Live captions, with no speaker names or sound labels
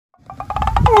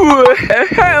Wow,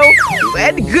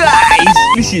 lihat guys,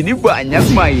 di sini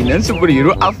banyak mainan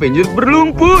superhero Avenger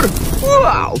berlumpur.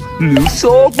 Wow, looks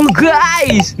so cool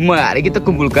guys. Mari kita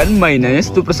kumpulkan mainannya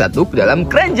satu persatu ke dalam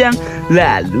keranjang,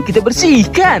 lalu kita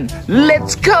bersihkan.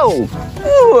 Let's go.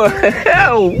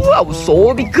 Wow,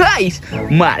 so big guys.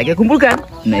 Mari kita kumpulkan.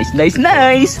 Nice.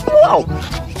 Wow,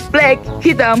 black,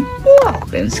 hitam. Wow,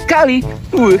 keren sekali.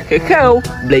 Wow,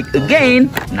 black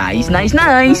again. Nice.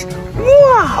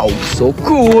 Wow, so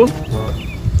cool.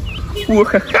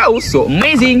 Wow, so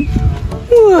amazing.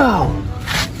 Wow,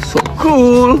 so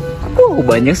cool. Wow,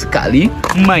 banyak sekali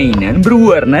mainan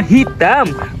berwarna hitam,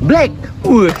 black.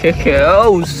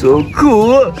 Wow, so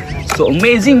cool. So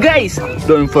amazing guys.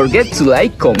 Don't forget to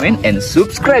like, comment, and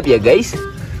subscribe ya guys.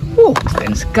 Wow,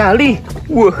 keren sekali.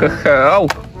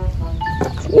 Wow,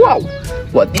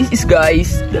 what this is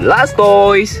guys? The last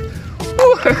toys.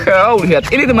 Wow,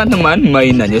 lihat ini teman-teman,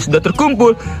 mainannya sudah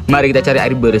terkumpul. Mari kita cari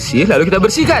air bersih, lalu kita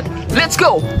bersihkan. Let's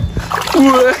go.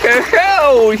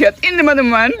 Wow, lihat ini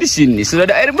teman-teman, di sini sudah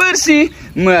ada air bersih.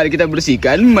 Mari kita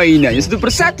bersihkan mainannya satu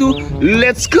persatu.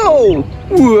 Let's go.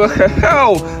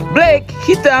 Wow, black,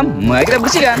 hitam. Mari kita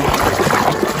bersihkan.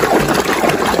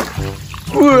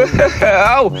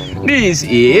 Wow, this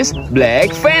is black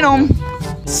Venom.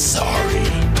 Sorry.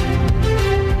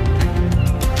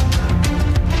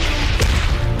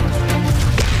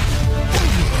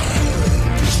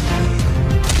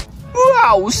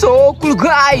 Wow, so cool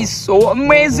guys, so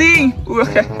amazing.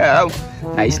 Wow,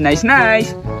 nice.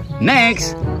 Next,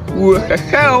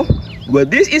 wow,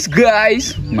 what this is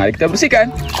guys? Mari kita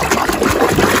bersihkan.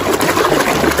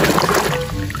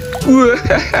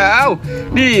 Wow,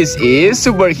 this is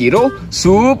superhero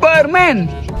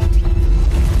Superman.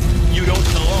 You don't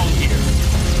belong here.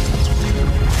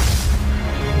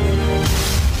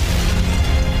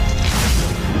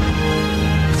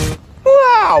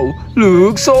 Wow,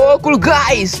 look so cool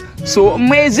guys, so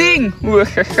amazing.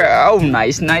 Wow,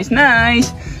 nice.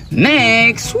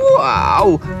 Next,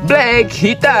 wow, black,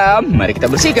 hitam. Mari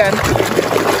kita bersihkan.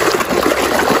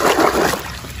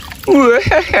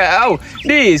 Wow,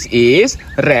 this is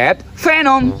red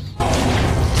Venom.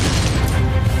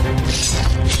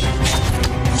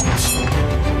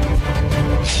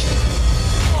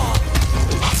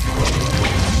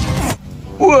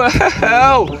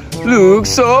 Wow, look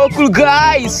so cool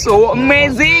guys, so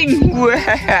amazing.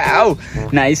 Wow,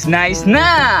 nice.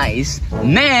 Next,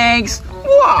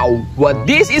 wow, what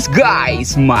this is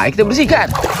guys? Mari kita bersihkan.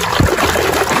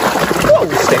 Wow,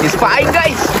 satisfying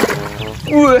guys.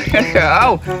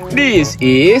 Wow, this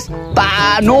is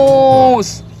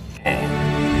Thanos.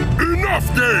 Enough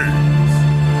games.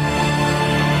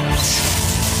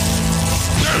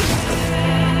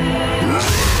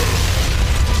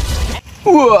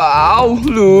 Wow,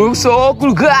 look so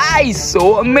cool guys,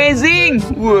 so amazing.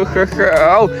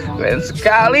 Wow, keren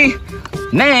sekali.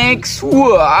 Next,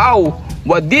 wow,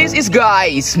 what this is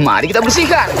guys? Mari kita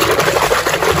bersihkan.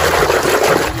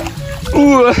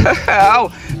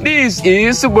 Wow, this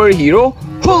is superhero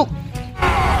Hulk.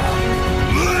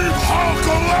 Leave Hulk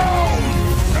alone.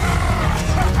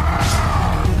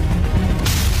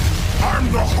 I'm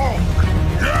the Hulk.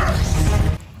 Yes.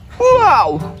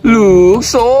 Wow, look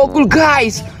so cool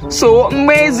guys, so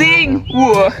amazing.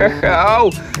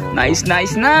 Wow, nice.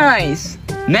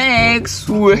 Next,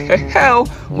 wow,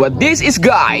 what this is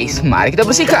guys? Mari kita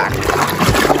bersihkan.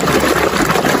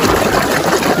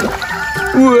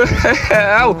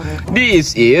 Wow,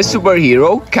 this is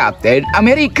superhero Captain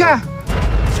America.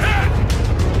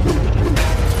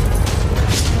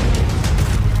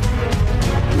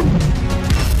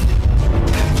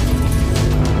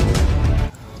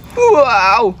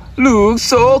 Wow, look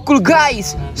so cool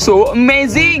guys, so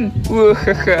amazing.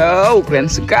 Wow,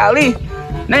 keren sekali.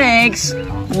 Next,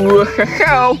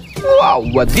 wow,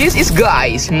 what this is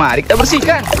guys? Mari kita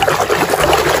bersihkan.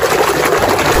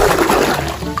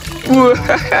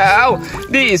 Wow,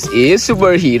 this is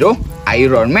superhero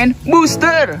Iron Man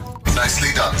booster.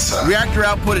 Nicely done, sir. Reactor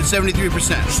output at 73%.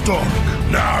 Stop.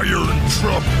 Now you're in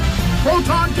trouble.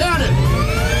 Proton cannon!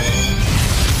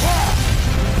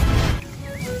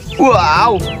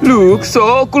 Wow, look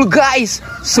so cool guys,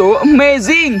 so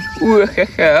amazing.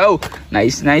 Wow,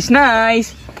 nice.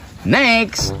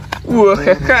 Next,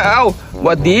 wow,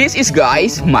 what this is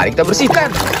guys? Mari kita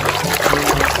bersihkan.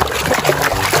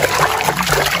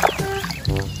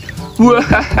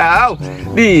 Wow,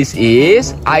 this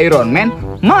is Iron Man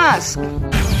mask.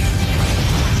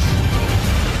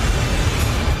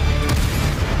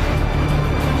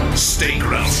 Stay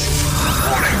grounded.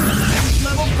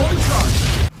 Level point charge.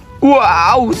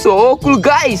 Wow, so cool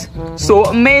guys. So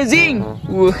amazing.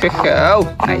 Wow,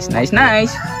 nice.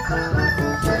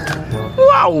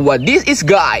 Wow, what this is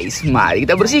guys? Mari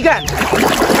kita bersihkan.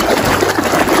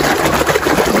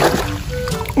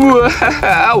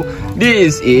 Wow,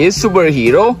 this is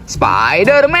superhero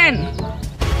Spiderman.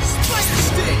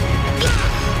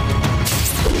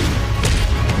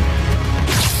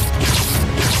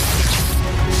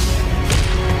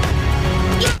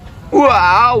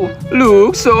 Wow,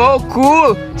 look so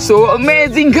cool, so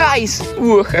amazing guys.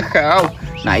 Wow,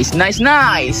 nice.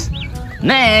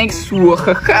 Next,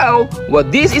 wow, what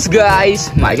this is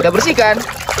guys? Mari kita bersihkan.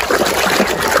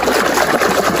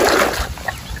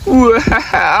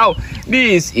 Wow,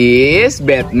 this is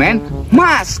Batman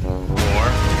mask.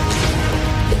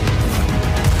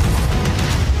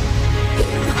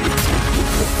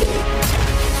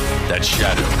 That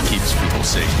shadow keeps people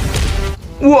safe.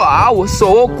 Wow,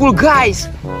 so cool guys,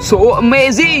 so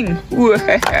amazing.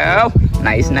 Wow,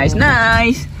 nice.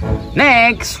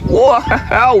 Next,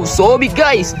 wow, so big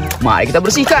guys. Mari kita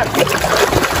bersihkan.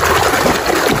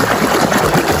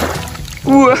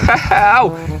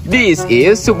 Wow, this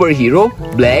is superhero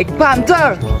Black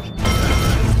Panther.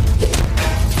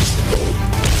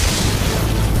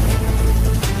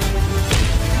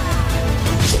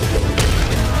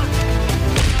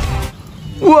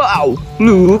 Wow,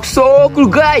 look so cool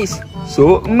guys,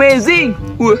 so amazing.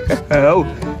 Wow,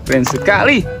 keren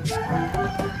sekali.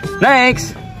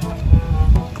 Next,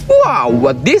 wow,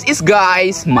 what this is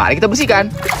guys? Mari kita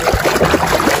bersihkan.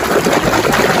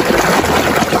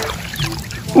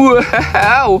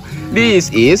 Wow, this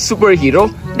is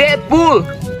superhero Deadpool.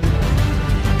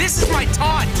 This is my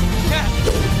taunt.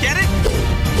 Get it?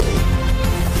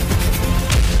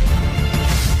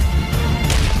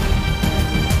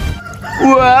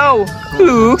 Wow,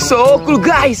 look so cool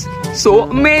guys, so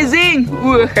amazing.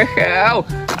 Wow,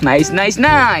 nice.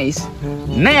 Next,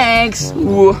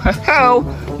 wow,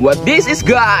 what this is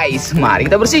guys? Mari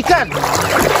kita bersihkan.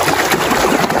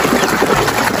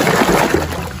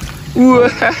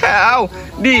 Wow,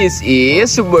 this is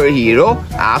superhero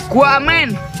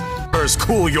Aquaman. First,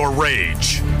 cool your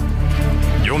rage.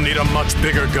 You'll need a much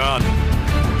bigger gun.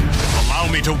 Allow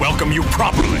me to welcome you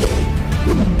properly.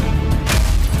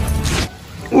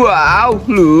 Wow,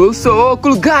 look so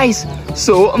cool guys,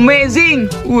 so amazing.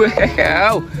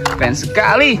 Wow, keren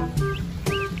sekali.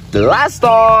 The last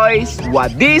toys,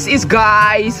 what this is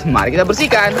guys? Mari kita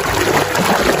bersihkan.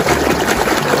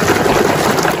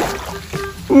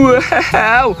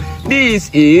 Wow,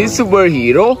 this is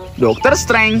superhero Dr.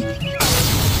 Strange.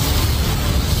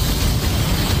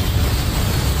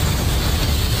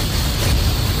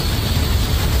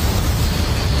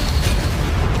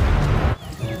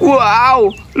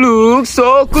 Wow, look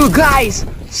so cool guys,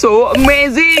 so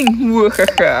amazing.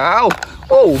 Wow.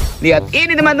 Oh, lihat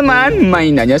ini teman-teman,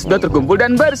 mainannya sudah terkumpul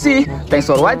dan bersih. Thanks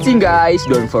for watching guys.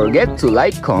 Don't forget to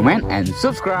like, comment, and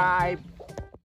subscribe.